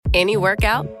Any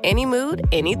workout, any mood,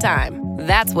 anytime.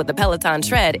 That's what the Peloton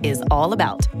Tread is all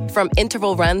about. From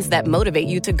interval runs that motivate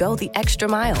you to go the extra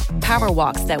mile, power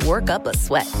walks that work up a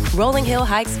sweat, rolling hill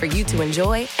hikes for you to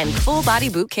enjoy, and full body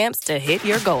boot camps to hit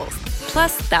your goals.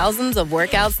 Plus thousands of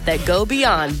workouts that go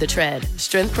beyond the tread.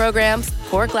 Strength programs,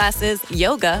 core classes,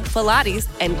 yoga, Pilates,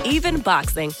 and even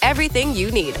boxing. Everything you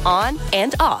need on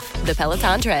and off the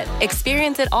Peloton Tread.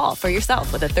 Experience it all for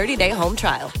yourself with a 30-day home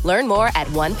trial. Learn more at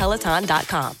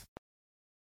onepeloton.com.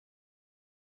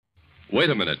 Wait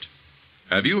a minute.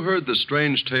 Have you heard the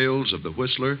strange tales of the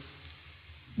Whistler?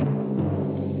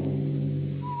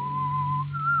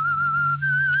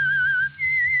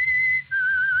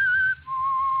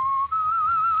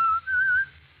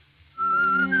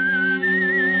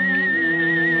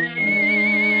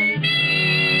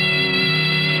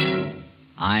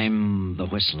 I'm the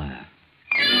Whistler.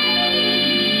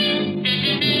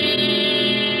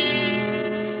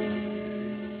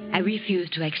 I refuse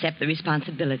to accept the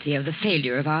responsibility of the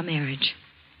failure of our marriage.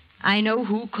 I know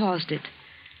who caused it,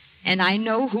 and I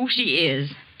know who she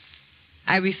is.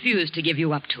 I refuse to give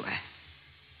you up to her.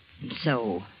 And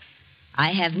so,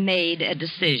 I have made a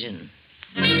decision.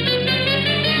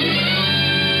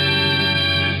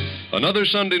 Another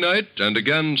Sunday night, and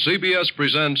again, CBS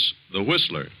presents The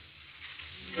Whistler.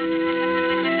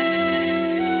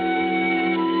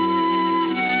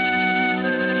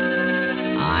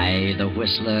 I, the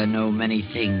Whistler, know many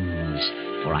things,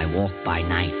 for I walk by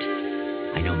night.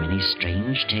 I know many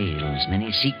strange tales,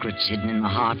 many secrets hidden in the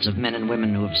hearts of men and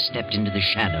women who have stepped into the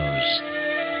shadows.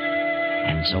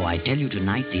 And so I tell you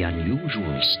tonight the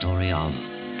unusual story of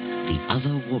the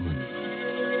other woman.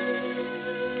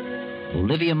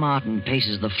 Olivia Martin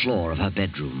paces the floor of her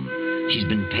bedroom. She's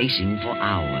been pacing for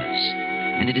hours,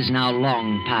 and it is now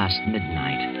long past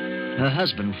midnight. Her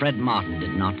husband, Fred Martin,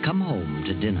 did not come home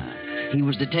to dinner. He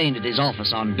was detained at his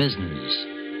office on business.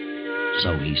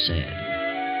 So he said.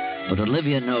 But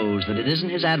Olivia knows that it isn't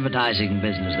his advertising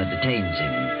business that detains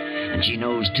him. And she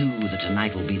knows, too, that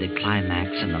tonight will be the climax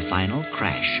and the final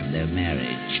crash of their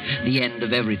marriage. The end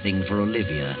of everything for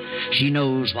Olivia. She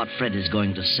knows what Fred is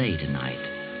going to say tonight.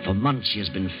 For months she has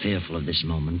been fearful of this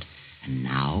moment, and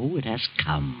now it has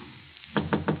come.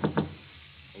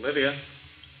 Olivia,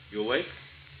 you awake?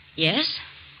 Yes?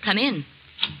 Come in.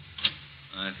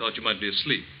 I thought you might be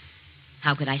asleep.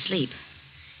 How could I sleep?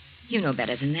 You know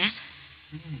better than that.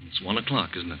 It's 1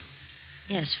 o'clock, isn't it?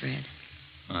 Yes, Fred.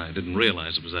 I didn't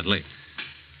realize it was that late.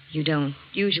 You don't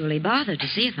usually bother to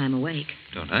see if I'm awake.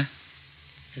 Don't I?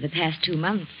 For the past 2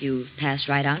 months, you've passed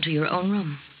right on to your own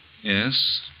room.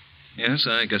 Yes. Yes,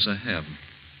 I guess I have.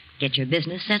 Get your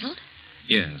business settled?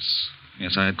 Yes.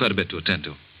 Yes, I had quite a bit to attend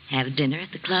to. Have dinner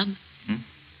at the club?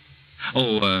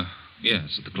 Oh,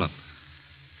 yes, at the club.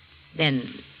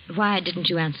 Then why didn't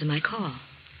you answer my call?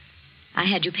 I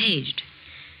had you paged.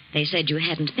 They said you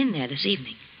hadn't been there this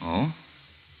evening. Oh?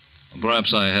 Well,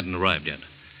 perhaps I hadn't arrived yet.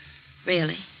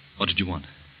 Really? What did you want?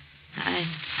 I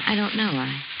don't know.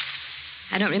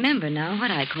 I don't remember now what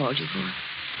I called you for.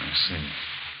 I see.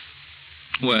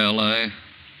 Well, I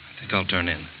think I'll turn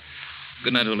in.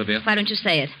 Good night, Olivia. Why don't you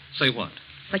say it? Say what?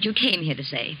 What you came here to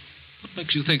say. What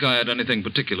makes you think I had anything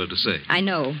particular to say? I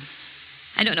know.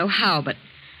 I don't know how, but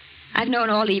I've known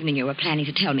all evening you were planning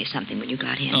to tell me something when you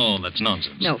got in. Oh, that's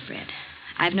nonsense. No, Fred.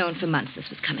 I've known for months this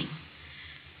was coming.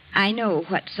 I know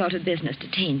what sort of business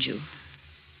detained you.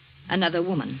 Another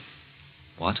woman.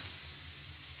 What?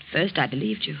 First, I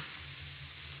believed you.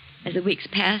 As the weeks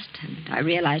passed and I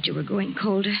realized you were growing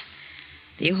colder,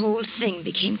 the whole thing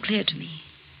became clear to me.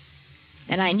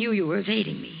 And I knew you were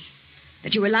evading me,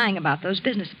 that you were lying about those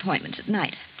business appointments at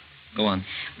night. Go on.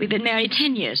 We've been married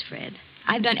 10 years, Fred.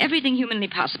 I've done everything humanly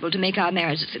possible to make our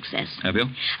marriage a success. Have you?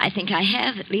 I think I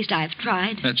have. At least I've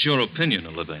tried. That's your opinion,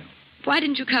 Olivia. Why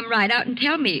didn't you come right out and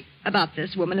tell me about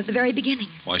this woman at the very beginning?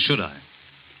 Why should I?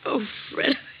 Oh,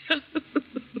 Fred. I'm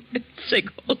sick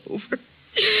all over.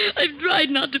 I've tried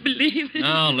not to believe it.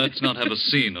 Now, let's not have a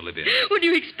scene, Olivia. What do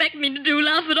you expect me to do,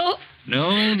 laugh it off?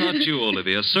 No, not you,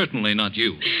 Olivia. Certainly not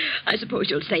you. I suppose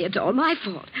you'll say it's all my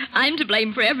fault. I'm to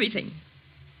blame for everything.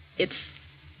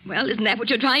 Well, isn't that what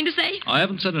you're trying to say? I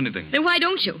haven't said anything. Then why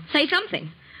don't you? Say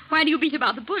something. Why do you beat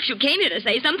about the bush? You came here to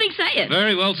say something, say it.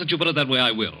 Very well, since you put it that way,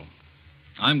 I will.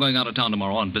 I'm going out of town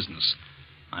tomorrow on business.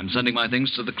 I'm sending my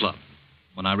things to the club.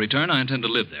 When I return, I intend to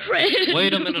live there. Fred.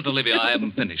 Wait a minute, Olivia. I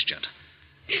haven't finished yet.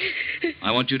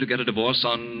 I want you to get a divorce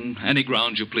on any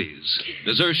grounds you please.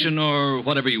 Desertion or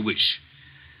whatever you wish.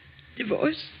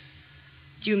 Divorce?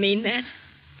 Do you mean that?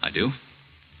 I do.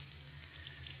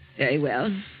 Very well.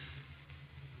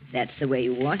 If that's the way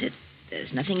you want it,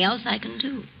 there's nothing else I can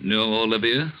do. No,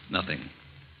 Olivia, nothing.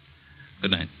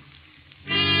 Good night.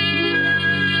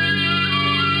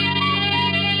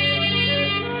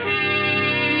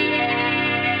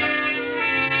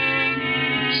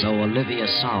 So Olivia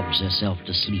sobs herself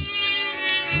to sleep.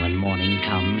 And when morning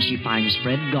comes, she finds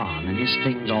Fred gone and his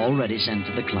things already sent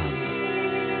to the club.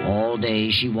 All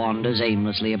day she wanders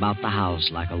aimlessly about the house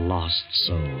like a lost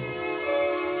soul.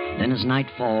 Then as night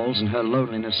falls and her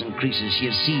loneliness increases, she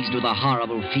is seized with a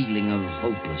horrible feeling of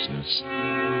hopelessness.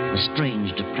 A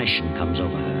strange depression comes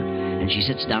over her, and she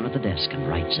sits down at the desk and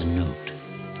writes a note.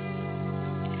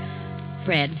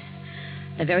 Fred,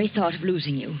 the very thought of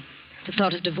losing you, the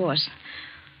thought of divorce,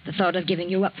 the thought of giving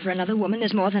you up for another woman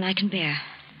is more than I can bear.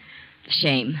 The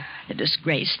shame, the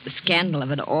disgrace, the scandal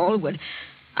of it all would,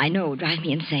 I know, drive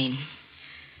me insane.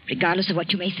 Regardless of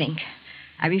what you may think,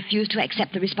 I refuse to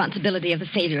accept the responsibility of the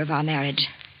failure of our marriage.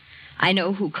 I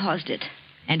know who caused it,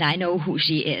 and I know who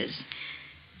she is.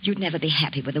 You'd never be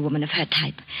happy with a woman of her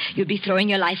type. You'd be throwing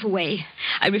your life away.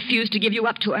 I refuse to give you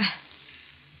up to her.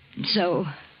 And so,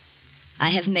 I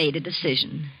have made a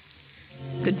decision.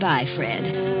 Goodbye, Fred.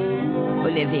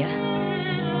 Olivia.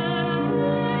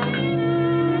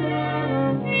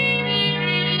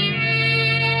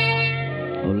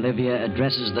 Olivia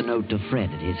addresses the note to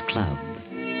Fred at his club,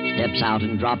 steps out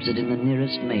and drops it in the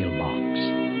nearest mailbox.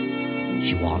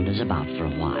 She wanders about for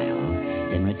a while,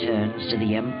 then returns to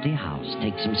the empty house,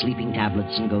 takes some sleeping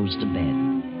tablets, and goes to bed.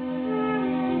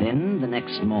 Then, the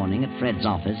next morning at Fred's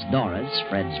office, Doris,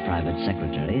 Fred's private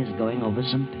secretary, is going over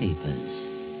some papers.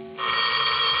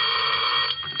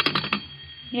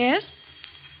 Yes?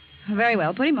 Very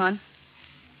well. Put him on.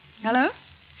 Hello?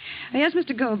 Yes,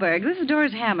 Mr. Goldberg. This is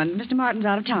Doris Hammond. Mr. Martin's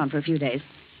out of town for a few days.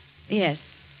 Yes.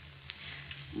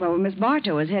 Well, Miss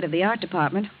Bartow is head of the art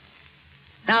department.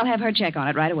 I'll have her check on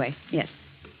it right away. Yes.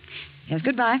 Yes,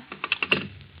 goodbye.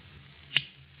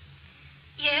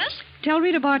 Yes? Tell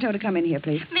Rita Bartow to come in here,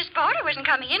 please. Miss Bartow isn't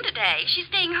coming in today. She's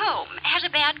staying home. Has a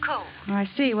bad cold. Oh, I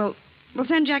see. Well, we'll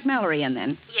send Jack Mallory in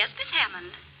then. Yes, Miss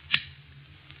Hammond.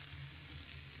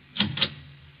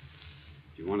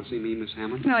 You want to see me, Miss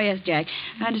Hammond? Oh, yes, Jack.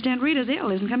 I understand Rita's ill,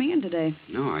 isn't coming in today.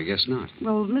 No, I guess not.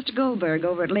 Well, Mr. Goldberg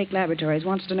over at Lake Laboratories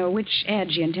wants to know which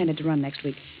ad she intended to run next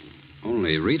week.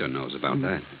 Only Rita knows about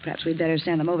that. Perhaps we'd better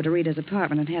send them over to Rita's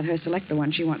apartment and have her select the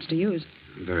one she wants to use.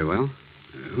 Very well.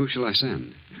 Who shall I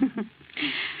send?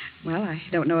 Well, I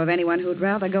don't know of anyone who'd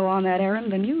rather go on that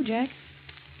errand than you, Jack.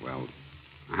 Well,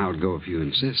 how'd go if you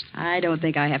insist? I don't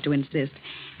think I have to insist,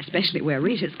 especially where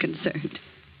Rita's concerned.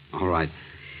 All right.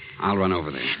 I'll run over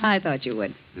there. I thought you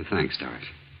would. Thanks, Doris.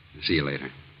 See you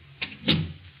later.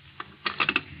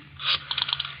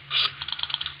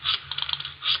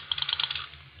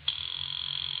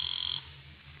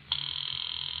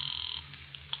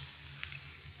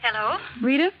 Hello?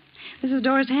 Rita, this is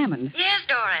Doris Hammond. Yes,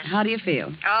 Doris. How do you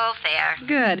feel? Oh, fair.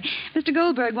 Good. Mr.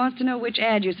 Goldberg wants to know which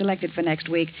ad you selected for next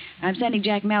week. I'm sending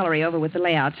Jack Mallory over with the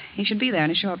layouts. He should be there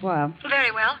in a short while.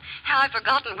 Very well. How I've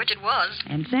forgotten which it was.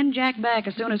 And send Jack back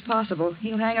as soon as possible.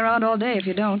 He'll hang around all day if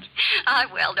you don't. I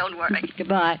will, don't worry.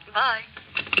 Goodbye. Bye.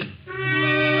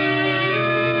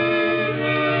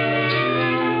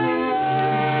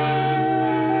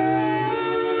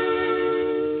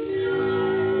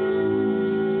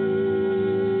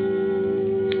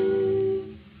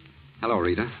 Hello,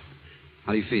 Rita.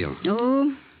 How do you feel?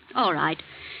 Oh, all right.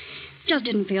 Just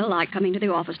didn't feel like coming to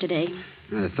the office today.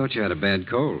 I thought you had a bad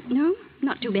cold. No,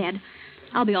 not too bad.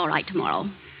 I'll be all right tomorrow.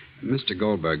 Mr.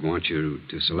 Goldberg wants you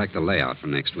to select the layout for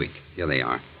next week. Here they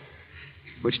are.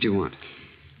 Which do you want?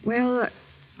 Well,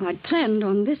 I'd planned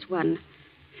on this one.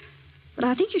 But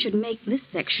I think you should make this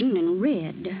section in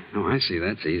red. Oh, I see.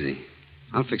 That's easy.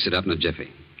 I'll fix it up in a jiffy.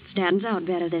 Stands out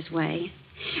better this way.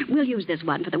 We'll use this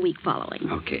one for the week following.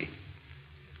 Okay.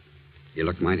 You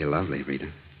look mighty lovely,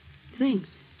 Rita. Thanks.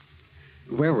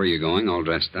 Where were you going, all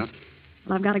dressed up?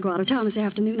 Well, I've got to go out of town this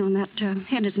afternoon on that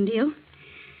Henderson deal.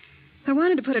 I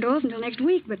wanted to put it off until next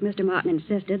week, but Mr. Martin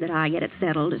insisted that I get it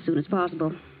settled as soon as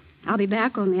possible. I'll be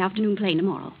back on the afternoon plane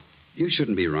tomorrow. You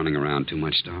shouldn't be running around too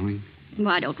much, darling. Well,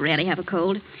 I don't really have a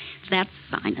cold. It's that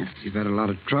sinus. You've had a lot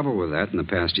of trouble with that in the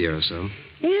past year or so.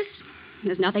 Yes.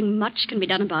 There's nothing much can be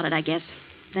done about it, I guess.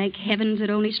 Thank heavens it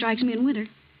only strikes me in winter.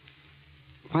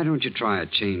 Why don't you try a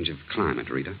change of climate,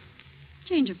 Rita?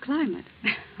 Change of climate.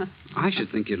 I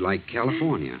should think you'd like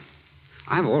California.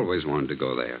 I've always wanted to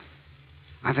go there.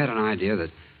 I've had an idea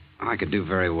that I could do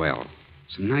very well.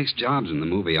 Some nice jobs in the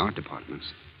movie art departments.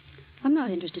 I'm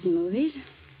not interested in movies.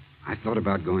 I thought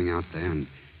about going out there and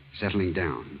settling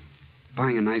down,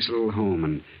 buying a nice little home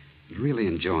and really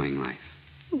enjoying life.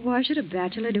 Why should a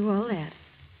bachelor do all that?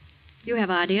 You have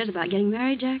ideas about getting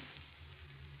married, Jack?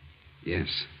 Yes.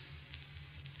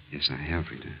 Yes, I have,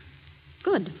 Rita.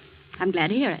 Good. I'm glad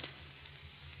to hear it.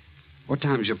 What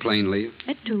time's your plane leave?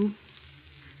 At 2.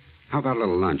 How about a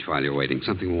little lunch while you're waiting?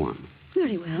 Something warm.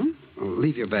 Very well. Well,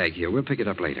 leave your bag here. We'll pick it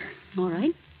up later. All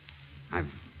right. I've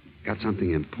got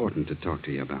something important to talk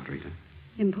to you about, Rita.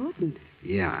 Important?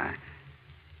 Yeah.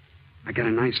 I got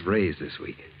a nice raise this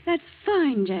week. That's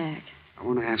fine, Jack. I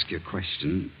want to ask you a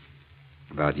question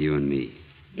about you and me.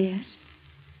 Yes?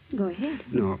 Go ahead.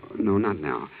 No, not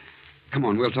now. Come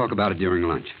on, we'll talk about it during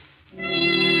lunch.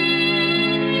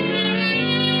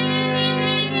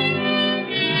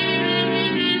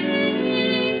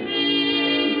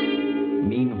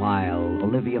 Meanwhile,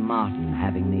 Olivia Martin,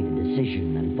 having made a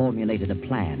decision and formulated a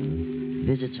plan,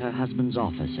 visits her husband's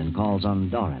office and calls on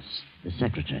Doris, the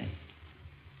secretary.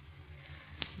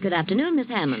 Good afternoon, Miss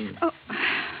Hammond. Oh,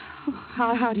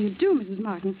 how do you do, Mrs.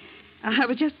 Martin? I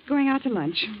was just going out to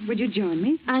lunch. Would you join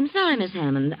me? I'm sorry, Miss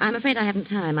Hammond. I'm afraid I haven't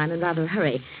time. I'm in rather a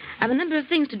hurry. I've a number of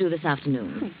things to do this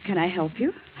afternoon. Can I help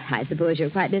you? I suppose you're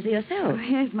quite busy yourself.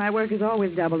 Yes, my work is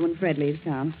always doubled when Fred leaves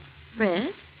town. Fred?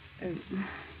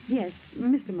 Yes,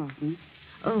 Mr. Martin.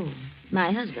 Oh,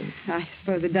 my husband. I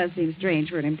suppose it does seem strange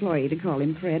for an employee to call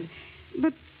him Fred.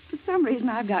 But for some reason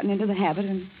I've gotten into the habit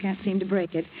and can't seem to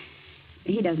break it.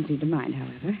 He doesn't seem to mind,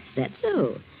 however. That's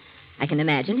so. I can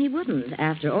imagine he wouldn't.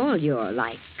 After all, you're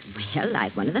like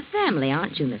one of the family,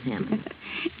 aren't you, Miss Hammond?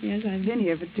 Yes, I've been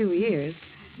here for 2 years.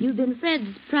 You've been Fred's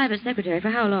private secretary for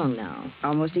how long now?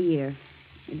 Almost a year.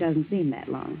 It doesn't seem that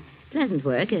long. Pleasant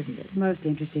work, isn't it? Most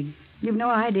interesting. You've no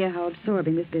idea how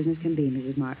absorbing this business can be,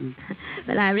 Mrs. Martin.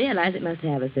 Well, I realize it must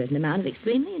have a certain amount of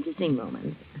extremely interesting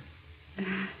moments.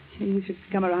 You should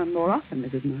come around more often,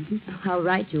 Mrs. Martin. Oh, how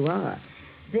right you are.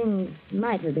 Things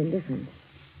might have been different.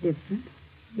 Different?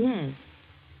 Yes.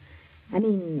 I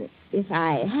mean, if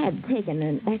I had taken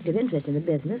an active interest in the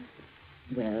business,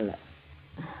 well,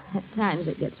 at times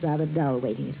it gets rather dull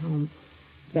waiting at home,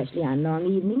 especially on long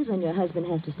evenings when your husband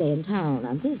has to stay in town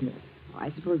on business. Oh,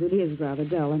 I suppose it is rather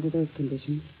dull under those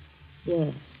conditions.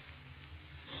 Yes.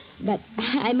 But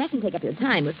I mustn't take up your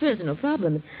time with personal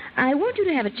problems. I want you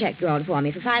to have a check drawn for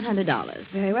me for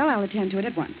 $500. Very well, I'll attend to it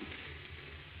at once.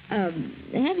 Have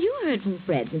you heard from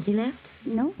Fred since he left?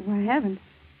 No, I haven't.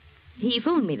 He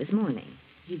phoned me this morning.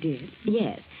 He did?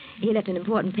 Yes. He left an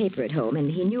important paper at home,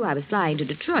 and he knew I was flying to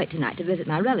Detroit tonight to visit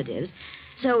my relatives,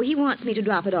 so he wants me to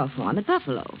drop it off for him at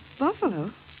Buffalo.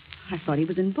 Buffalo? I thought he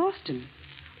was in Boston.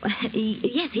 Well,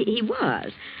 yes, he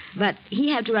was, but he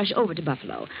had to rush over to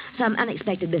Buffalo. Some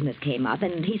unexpected business came up,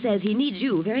 and he says he needs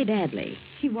you very badly.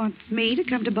 He wants me to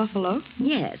come to Buffalo?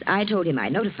 Yes, I told him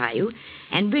I'd notify you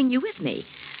and bring you with me.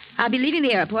 I'll be leaving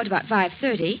the airport about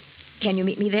 5:30. Can you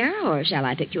meet me there, or shall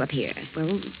I pick you up here?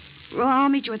 Well, I'll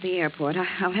meet you at the airport.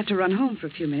 I'll have to run home for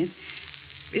a few minutes.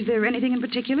 Is there anything in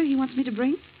particular he wants me to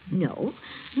bring? No,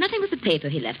 nothing but the paper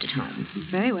he left at home.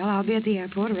 Very well, I'll be at the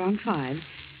airport around 5.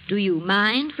 Do you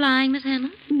mind flying, Miss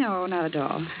Hammond? No, not at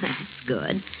all. That's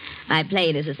good. My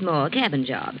plane is a small cabin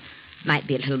job. Might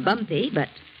be a little bumpy, but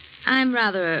I'm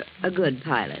rather a good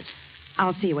pilot.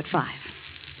 I'll see you at 5.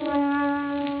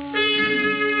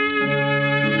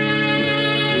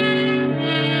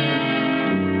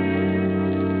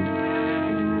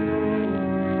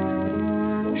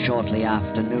 Shortly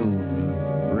after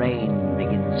noon, rain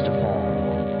begins to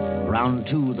fall. Round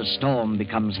 2, the storm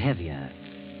becomes heavier.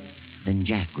 Then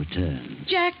Jack returns.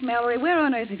 Jack Mallory, where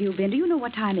on earth have you been? Do you know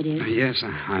what time it is? Yes,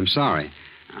 I'm sorry.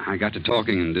 I got to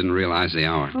talking and didn't realize the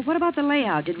hour. Well, what about the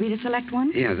layout? Did Rita select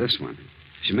one? Yeah, this one.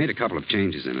 She made a couple of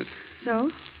changes in it.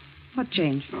 So? What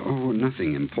changed? Oh,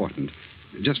 nothing important.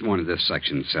 Just wanted this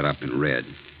section set up in red.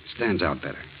 Stands out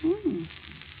better.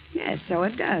 Yes, so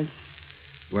it does.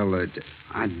 Well,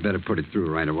 I'd better put it through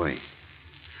right away.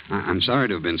 I'm sorry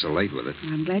to have been so late with it.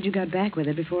 I'm glad you got back with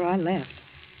it before I left.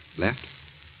 Left?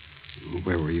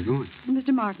 Where were you going?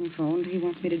 Mr. Martin phoned. He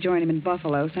wants me to join him in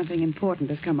Buffalo. Something important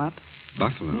has come up.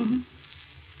 Buffalo?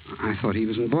 Mm-hmm. I thought he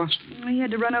was in Boston. He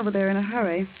had to run over there in a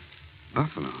hurry.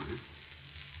 Buffalo, huh?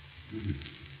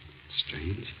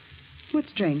 Strange. What's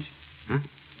strange? Huh?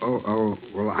 Oh,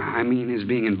 well, I mean his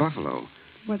being in Buffalo.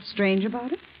 What's strange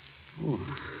about it? Oh,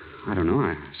 I don't know.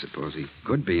 I suppose he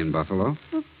could be in Buffalo.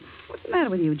 Well, what's the matter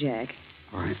with you, Jack?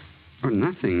 Why? Oh,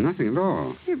 nothing at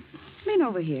all. Here, lean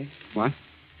over here. What?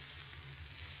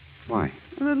 Why?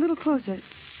 A little closer.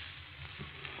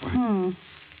 Why?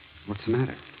 What's the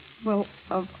matter? Well,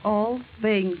 of all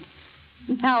things,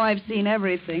 now I've seen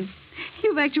everything.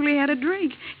 You've actually had a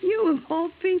drink. You, of all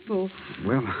people.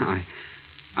 Well,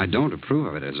 I don't approve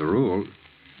of it as a rule,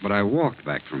 but I walked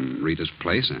back from Rita's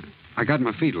place. I got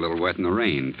my feet a little wet in the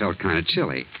rain. Felt kind of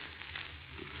chilly.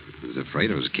 I was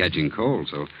afraid I was catching cold,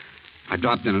 so I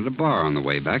dropped in at a bar on the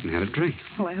way back and had a drink.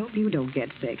 Oh, I hope you don't get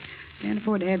sick. Can't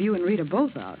afford to have you and Rita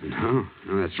both out. No,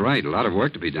 that's right. A lot of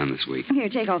work to be done this week. Here,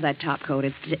 take off that top coat.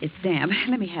 It's damp.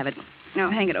 Let me have it.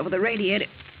 Now hang it over the radiator.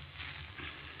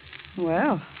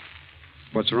 Well.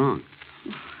 What's wrong?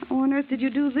 How on earth did you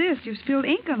do this? You've spilled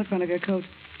ink on the front of your coat.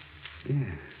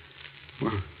 Yeah.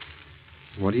 Well,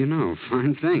 what do you know?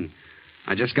 Fine thing.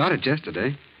 I just got it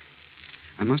yesterday.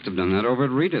 I must have done that over at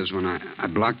Rita's when I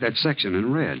blocked that section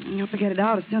in red. You'll have to get it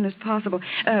out as soon as possible.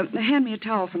 Hand me a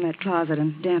towel from that closet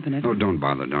and dampen it. Oh, don't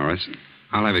bother, Doris.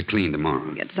 I'll have it cleaned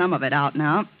tomorrow. Get some of it out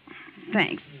now.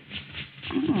 Thanks.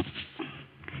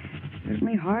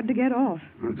 Certainly hard to get off.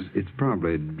 Well, it's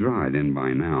probably dried in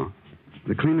by now.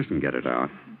 The cleaners can get it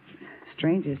out.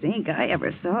 Strangest ink I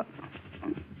ever saw.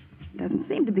 Doesn't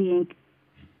seem to be ink.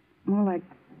 More like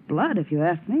blood, if you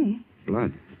ask me.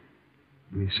 Blood?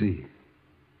 Let me see.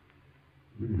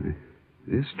 It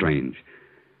is strange.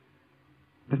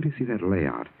 Let me see that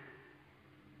layout.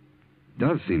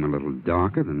 Does seem a little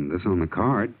darker than this on the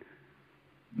card.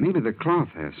 Maybe the cloth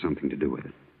has something to do with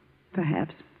it.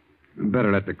 Perhaps.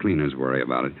 Better let the cleaners worry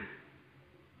about it.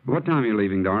 What time are you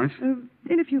leaving, Doris?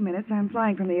 In a few minutes. I'm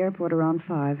flying from the airport around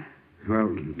 5.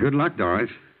 Well, good luck, Doris.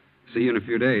 See you in a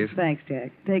few days. Thanks,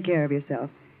 Jack. Take care of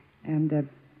yourself. And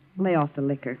lay off the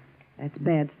liquor. That's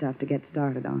bad stuff to get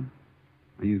started on.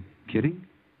 Are you kidding?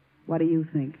 What do you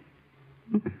think?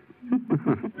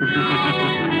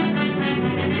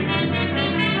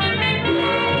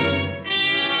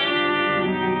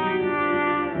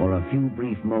 For a few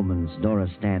brief moments,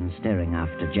 Doris stands staring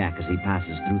after Jack as he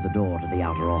passes through the door to the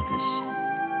outer office.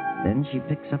 Then she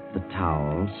picks up the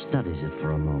towel, studies it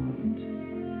for a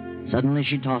moment. Suddenly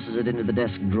she tosses it into the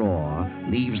desk drawer,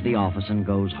 leaves the office, and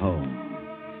goes home.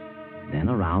 Then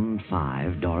around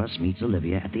 5, Doris meets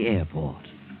Olivia at the airport.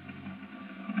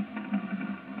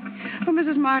 Oh,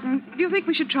 Mrs. Martin, do you think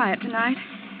we should try it tonight?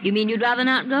 You mean you'd rather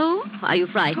not go? Are you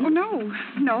frightened? Oh, no.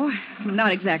 No, I'm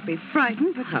not exactly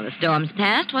frightened, but... Well, the storm's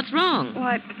passed. What's wrong?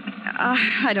 What?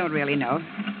 I don't really know.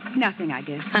 Nothing, I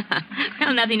guess.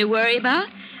 Well, nothing to worry about.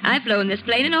 I've flown this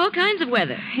plane in all kinds of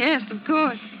weather. Yes, of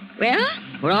course. Well,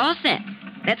 we're all set.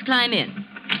 Let's climb in.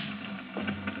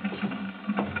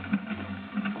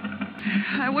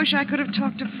 I wish I could have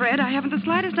talked to Fred. I haven't the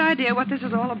slightest idea what this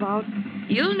is all about.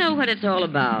 You'll know what it's all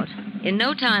about in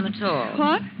no time at all.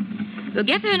 What? We'll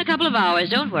get there in a couple of hours.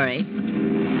 Don't worry.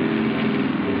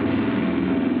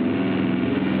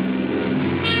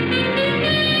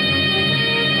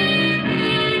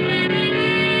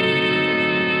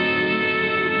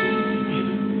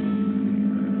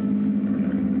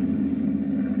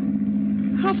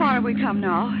 How far have we come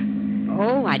now?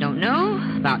 Oh, I don't know.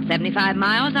 About 75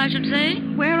 miles, I should say.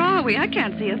 Where are we? I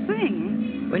can't see a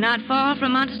thing. We're not far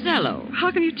from Monticello.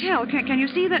 How can you tell? Can you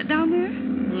see that down there?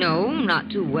 No, not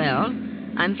too well.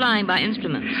 I'm flying by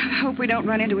instruments. I hope we don't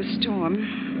run into a storm.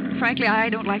 Frankly, I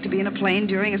don't like to be in a plane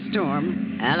during a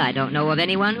storm. Well, I don't know of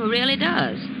anyone who really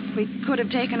does. We could have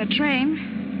taken a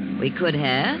train. We could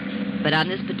have, but on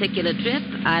this particular trip,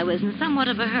 I was in somewhat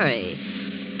of a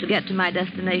hurry to get to my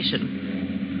destination.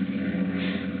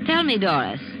 Tell me,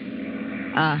 Doris.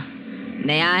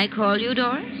 May I call you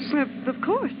Doris? Of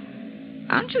course.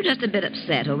 Aren't you just a bit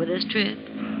upset over this trip?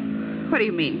 What do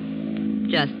you mean?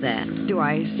 Just that. Do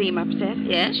I seem upset?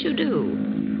 Yes, you do.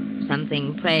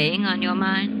 Something preying on your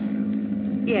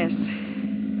mind? Yes.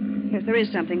 Yes, there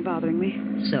is something bothering me.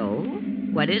 So?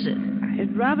 What is it?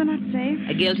 I'd rather not say.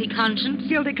 A guilty conscience?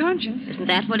 Guilty conscience? Isn't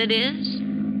that what it is?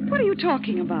 What are you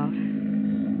talking about?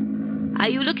 Are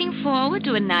you looking forward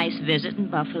to a nice visit in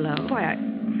Buffalo? Why,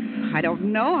 I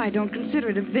don't know. I don't consider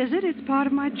it a visit. It's part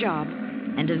of my job.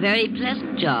 And a very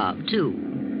pleasant job, too.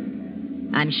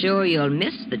 I'm sure you'll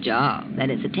miss the job and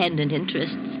its attendant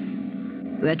interests.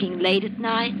 Working late at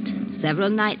night, several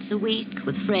nights a week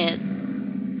with Fred.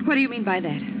 What do you mean by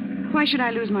that? Why should I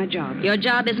lose my job? Your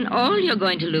job isn't all you're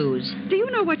going to lose. Do you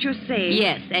know what you're saying?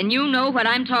 Yes, and you know what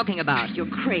I'm talking about. You're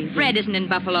crazy. Fred isn't in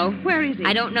Buffalo. Where is he?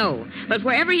 I don't know. But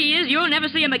wherever he is, you'll never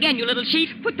see him again, you little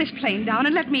cheat. Put this plane down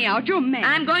and let me out. You're mad.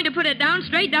 I'm going to put it down,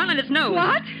 straight down on its nose.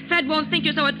 What? Fred won't think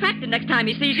you're so attractive next time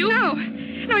he sees you. No.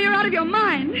 No, you're out of your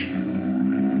mind.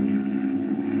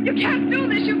 You can't do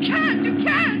this. You can't. You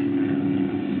can't.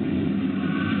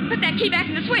 Put that key back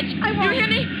in the switch. I won't. You hear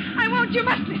me? I won't. You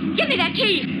must listen. Give me that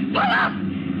key. Pull up.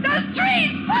 Those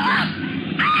trees. Pull up.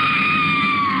 Ah!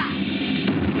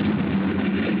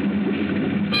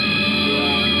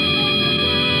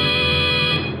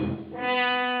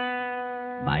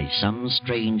 By some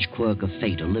strange quirk of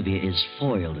fate, Olivia is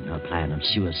foiled in her plan of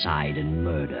suicide and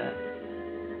murder.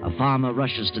 A farmer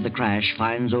rushes to the crash,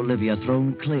 finds Olivia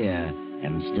thrown clear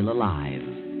and still alive.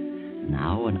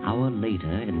 Now, an hour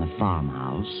later, in the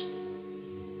farmhouse.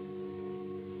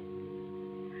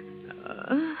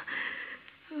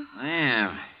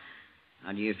 Well,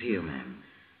 how do you feel, ma'am?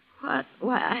 What?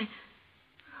 Why,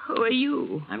 who are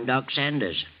you? I'm Doc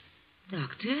Sanders.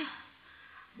 Doctor?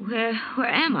 Where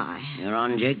am I? You're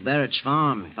on Jake Barrett's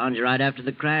farm. Found you right after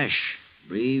the crash.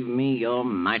 Believe me, you're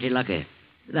mighty lucky.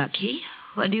 Lucky?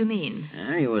 What do you mean?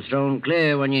 Well, you were thrown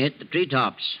clear when you hit the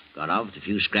treetops. Got off with a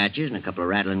few scratches and a couple of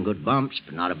rattling good bumps,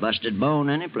 but not a busted bone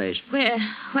anyplace.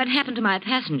 What happened to my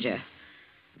passenger?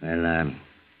 Well,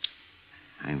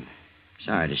 I'm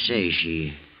sorry to say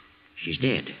she's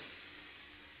dead.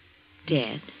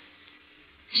 Dead?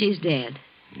 She's dead.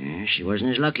 Yeah, she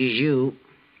wasn't as lucky as you.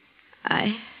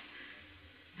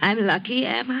 I'm lucky,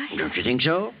 am I? Don't you think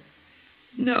so?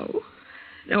 No.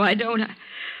 No, I don't.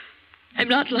 I'm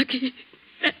not lucky.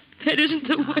 That isn't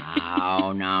the way.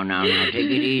 Now, take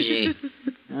it easy.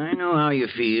 I know how you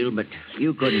feel, but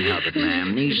you couldn't help it,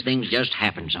 ma'am. These things just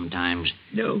happen sometimes.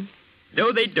 No,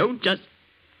 they don't just...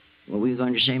 What were you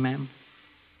going to say, ma'am?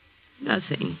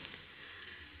 Nothing.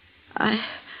 I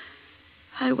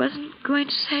wasn't going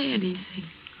to say anything.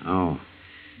 Oh.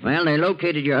 Well, they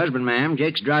located your husband, ma'am.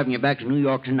 Jake's driving you back to New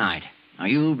York tonight. Now,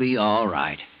 you'll be all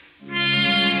right.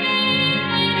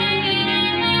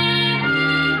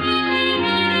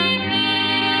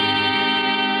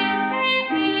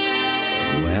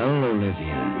 Well,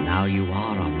 Olivia, now you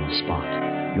are on the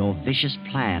spot. Your vicious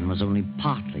plan was only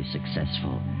partly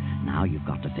successful. Now you've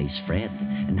got to face Fred.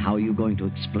 And how are you going to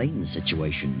explain the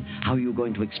situation? How are you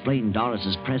going to explain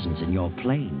Doris's presence in your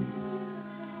plane?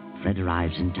 Fred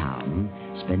arrives in town,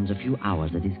 spends a few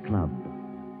hours at his club.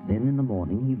 Then in the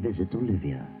morning, he visits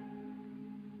Olivia.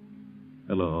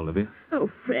 Hello, Olivia. Oh,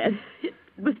 Fred, it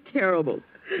was terrible.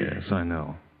 Yes, I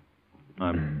know.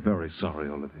 I'm very sorry,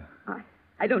 Olivia.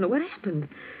 I don't know what happened,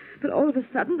 but all of a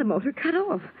sudden the motor cut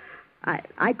off.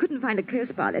 I couldn't find a clear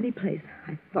spot anyplace.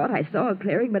 I thought I saw a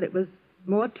clearing, but it was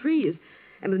more trees.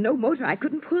 And with no motor, I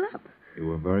couldn't pull up. You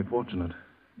were very fortunate.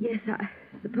 Yes, I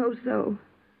suppose so.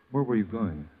 Where were you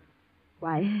going?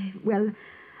 Why, well,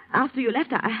 after you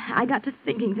left, I got to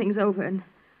thinking things over, and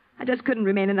I just couldn't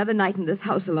remain another night in this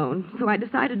house alone. So I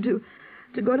decided to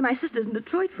go to my sister's in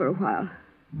Detroit for a while.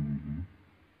 Mm-hmm.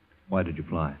 Why did you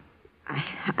fly?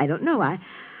 I don't know. I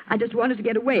just wanted to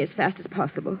get away as fast as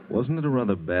possible. Wasn't it a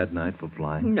rather bad night for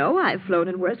flying? No, I've flown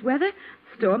in worse weather.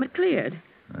 Storm had cleared.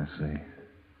 I see.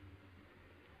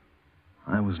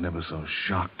 I was never so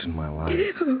shocked in my life.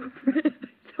 Oh, Fred, I'm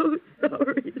so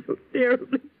sorry. So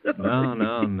terribly sorry.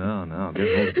 No. Get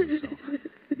hold of yourself.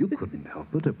 You couldn't help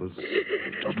it. It was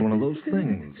just one of those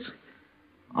things.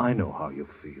 I know how you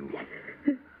feel.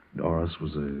 Doris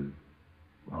was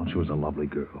she was a lovely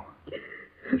girl.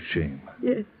 It's a shame.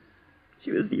 Yes.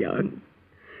 She was young.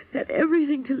 Had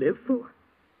everything to live for.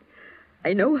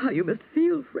 I know how you must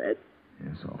feel, Fred.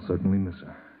 Yes, I'll certainly miss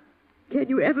her. Can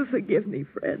you ever forgive me,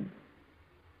 Fred?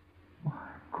 Why,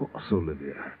 of course,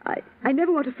 Olivia. I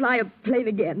never want to fly a plane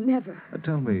again. Never.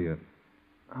 Tell me,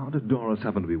 how did Doris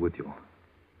happen to be with you?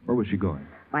 Where was she going?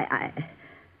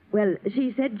 Well,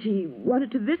 she said she wanted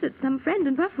to visit some friend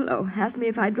in Buffalo. Asked me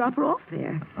if I'd drop her off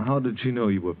there. How did she know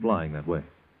you were flying that way?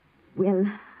 Well,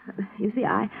 you see,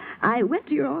 I went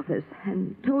to your office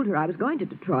and told her I was going to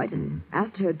Detroit and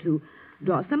asked her to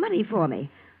draw some money for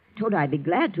me. Told her I'd be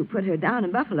glad to put her down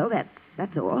in Buffalo.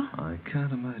 That's all. I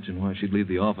can't imagine why she'd leave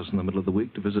the office in the middle of the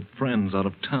week to visit friends out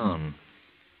of town.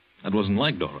 That wasn't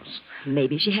like Doris.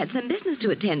 Maybe she had some business to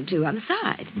attend to on the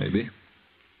side. Maybe.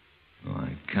 Well,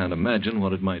 I can't imagine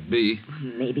what it might be.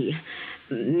 Maybe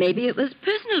it was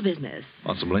personal business.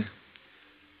 Possibly.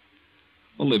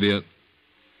 Olivia,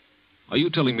 are you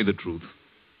telling me the truth?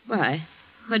 Why?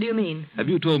 What do you mean? Have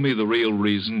you told me the real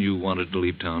reason you wanted to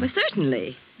leave town? Well,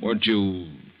 certainly. Weren't you,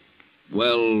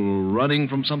 running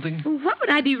from something? What would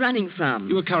I be running from?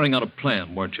 You were carrying out a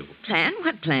plan, weren't you? Plan?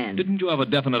 What plan? Didn't you have a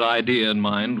definite idea in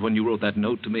mind when you wrote that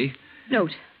note to me?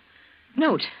 Note?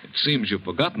 It seems you've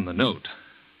forgotten the note.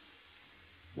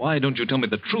 Why don't you tell me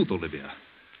the truth, Olivia?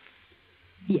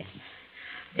 Yes,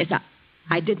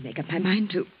 I did make up my mind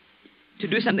to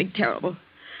do something terrible.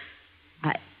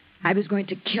 I was going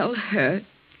to kill her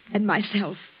and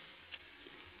myself.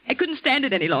 I couldn't stand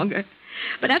it any longer.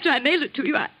 But after I mailed it to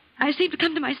you, I seemed to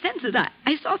come to my senses.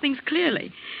 I saw things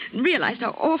clearly and realized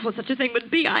how awful such a thing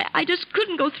would be. I just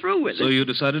couldn't go through with it. So you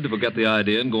decided to forget the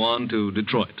idea and go on to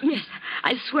Detroit? Yes.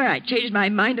 I swear I changed my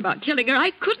mind about killing her. I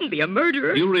couldn't be a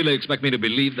murderer. You really expect me to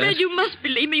believe that? Fred, you must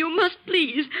believe me. You must,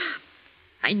 please.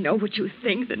 I know what you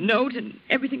think, the note and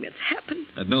everything that's happened.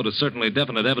 That note is certainly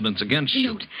definite evidence against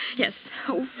you. Note? Yes.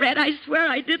 Oh, Fred, I swear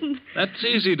I didn't. That's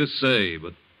easy to say,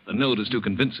 but The note is too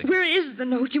convincing. Where is the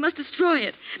note? You must destroy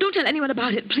it. Don't tell anyone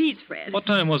about it, please, Fred. What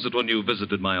time was it when you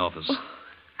visited my office? Oh,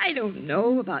 I don't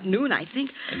know. About noon, I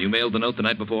think. And you mailed the note the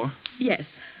night before? Yes.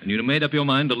 And you made up your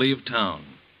mind to leave town.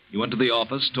 You went to the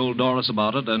office, told Doris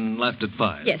about it, and left at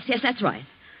 5. Yes, that's right.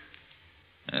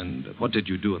 And what did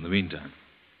you do in the meantime?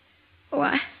 Oh,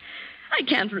 I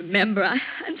can't remember.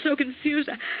 I'm so confused.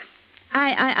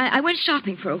 I went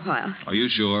shopping for a while. Are you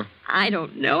sure? I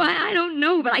don't know. I don't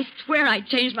know, but I swear I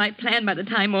changed my plan by the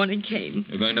time morning came.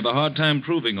 You're going to have a hard time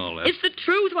proving all that. It's the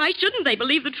truth. Why shouldn't they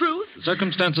believe the truth? The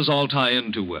circumstances all tie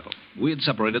in too well. We had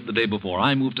separated the day before.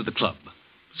 I moved to the club.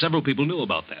 Several people knew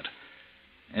about that.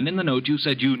 And in the note, you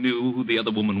said you knew who the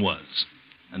other woman was,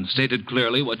 and stated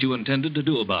clearly what you intended to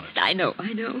do about it. I know.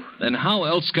 Then how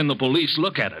else can the police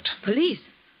look at it? Police?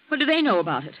 What do they know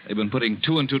about it? They've been putting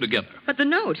 2 and 2 together. But the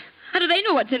note? How do they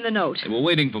know what's in the note? They were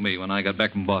waiting for me when I got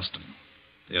back from Boston.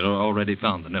 They had already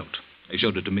found the note. They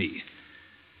showed it to me.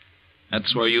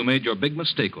 That's where you made your big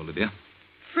mistake, Olivia.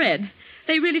 Fred,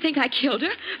 they really think I killed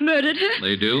her, murdered her?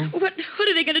 They do. What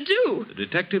are they going to do? The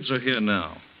detectives are here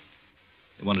now.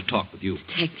 They want to talk with you.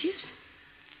 Detectives?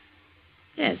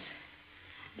 Yes.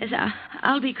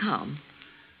 I'll be calm.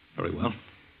 Very well.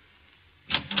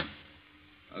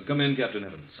 Come in, Captain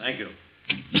Evans. Thank you.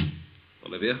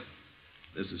 Olivia,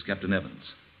 this is Captain Evans.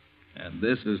 And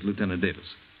this is Lieutenant Davis.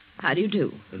 How do you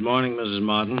do? Good morning, Mrs.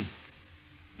 Martin.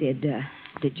 Did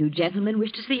you gentlemen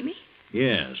wish to see me?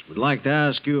 Yes, would like to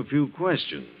ask you a few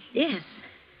questions. Yes.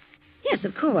 Yes,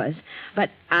 of course. But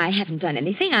I haven't done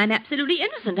anything. I'm absolutely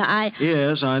innocent.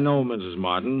 Yes, I know, Mrs.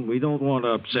 Martin. We don't want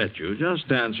to upset you.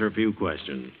 Just answer a few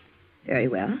questions. Very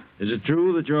well. Is it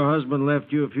true that your husband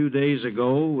left you a few days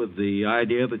ago with the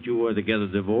idea that you were to get a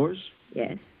divorce?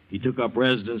 Yes. He took up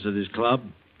residence at his club?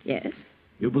 Yes.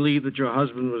 You believe that your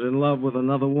husband was in love with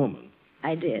another woman?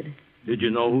 I did. Did you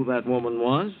know who that woman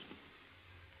was?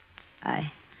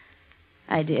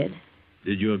 I did.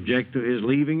 Did you object to his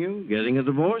leaving you, getting a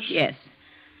divorce? Yes.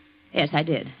 Yes, I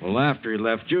did. Well, after he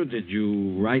left you, did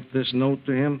you write this note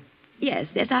to him? Yes.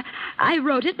 I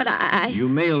wrote it, but You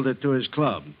mailed it to his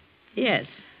club? Yes.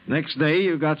 Next day,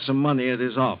 you got some money at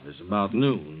his office, about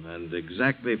noon, and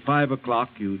exactly 5 o'clock,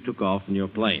 you took off in your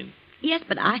plane. Yes,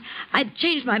 but I'd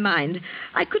changed my mind.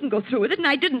 I couldn't go through with it, and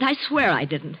I didn't. I swear I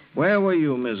didn't. Where were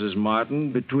you, Mrs.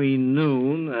 Martin, between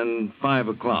noon and 5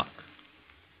 o'clock?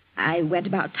 I went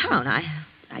about town.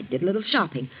 I did a little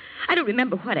shopping. I don't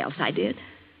remember what else I did.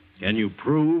 Can you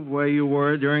prove where you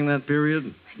were during that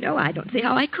period? No, I don't see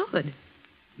how I could.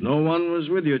 No one was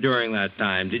with you during that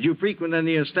time. Did you frequent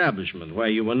any establishment where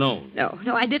you were known? No,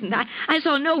 I didn't. I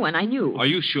saw no one I knew. Are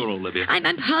you sure, Olivia?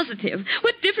 I'm positive.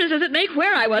 What difference does it make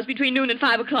where I was between noon and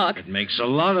 5 o'clock? It makes a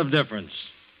lot of difference.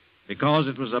 Because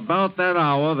it was about that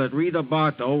hour that Rita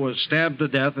Bartow was stabbed to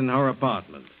death in her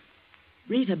apartment.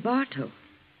 Rita Bartow?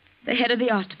 The head of the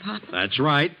art department? That's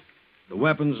right. The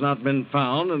weapon's not been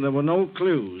found, and there were no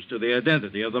clues to the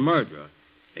identity of the murderer,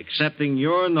 excepting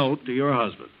your note to your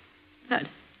husband.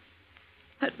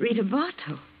 But Rita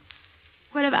Bartow?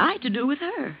 What have I to do with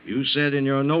her? You said in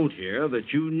your note here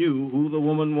that you knew who the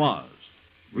woman was.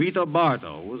 Rita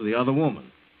Bartow was the other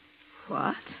woman.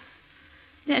 What?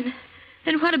 Then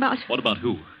what about... What about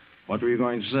who? What were you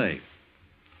going to say?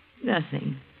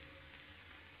 Nothing.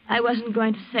 I wasn't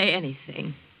going to say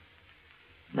anything.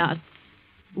 Not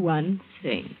one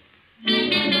thing.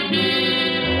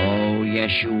 Oh,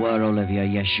 yes, you were, Olivia.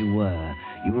 Yes, you were.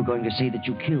 You were going to say that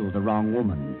you killed the wrong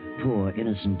woman, poor,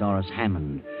 innocent Doris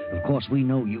Hammond. Of course, we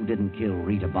know you didn't kill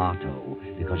Rita Bartow,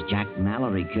 because Jack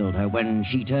Mallory killed her when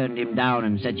she turned him down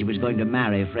and said she was going to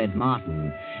marry Fred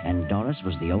Martin. And Doris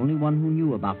was the only one who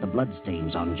knew about the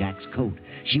bloodstains on Jack's coat.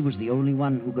 She was the only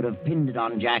one who could have pinned it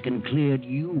on Jack and cleared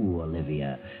you,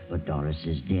 Olivia. But Doris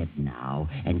is dead now,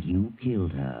 and you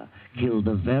killed her. Killed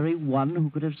the very one who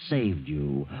could have saved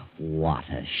you. What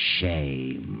a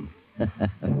shame.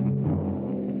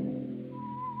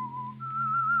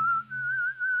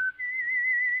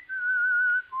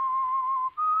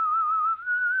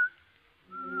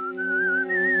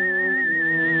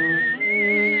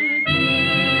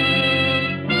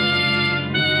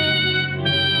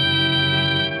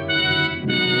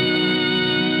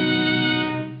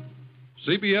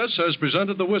 CBS has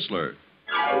presented The Whistler.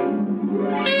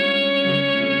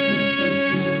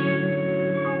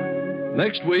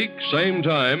 Next week, same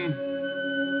time.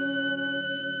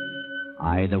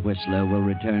 I, the Whistler, will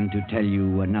return to tell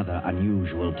you another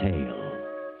unusual tale.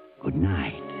 Good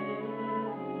night.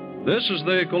 This is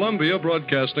the Columbia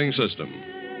Broadcasting System.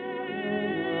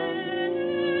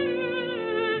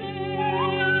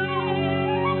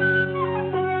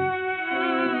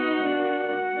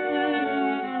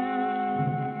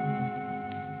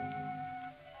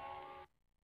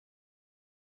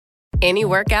 Any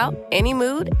workout, any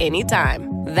mood,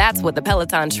 anytime. That's what the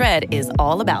Peloton Tread is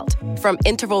all about. From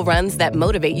interval runs that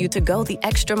motivate you to go the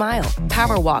extra mile,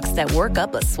 power walks that work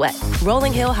up a sweat,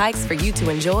 rolling hill hikes for you to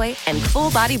enjoy, and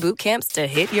full body boot camps to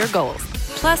hit your goals.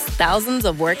 Plus thousands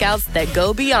of workouts that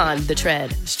go beyond the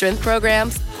tread. Strength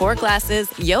programs, core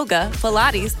classes, yoga,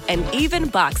 Pilates, and even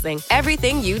boxing.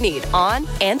 Everything you need on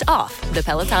and off the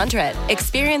Peloton Tread.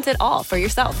 Experience it all for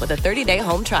yourself with a 30-day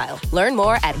home trial. Learn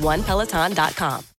more at onepeloton.com.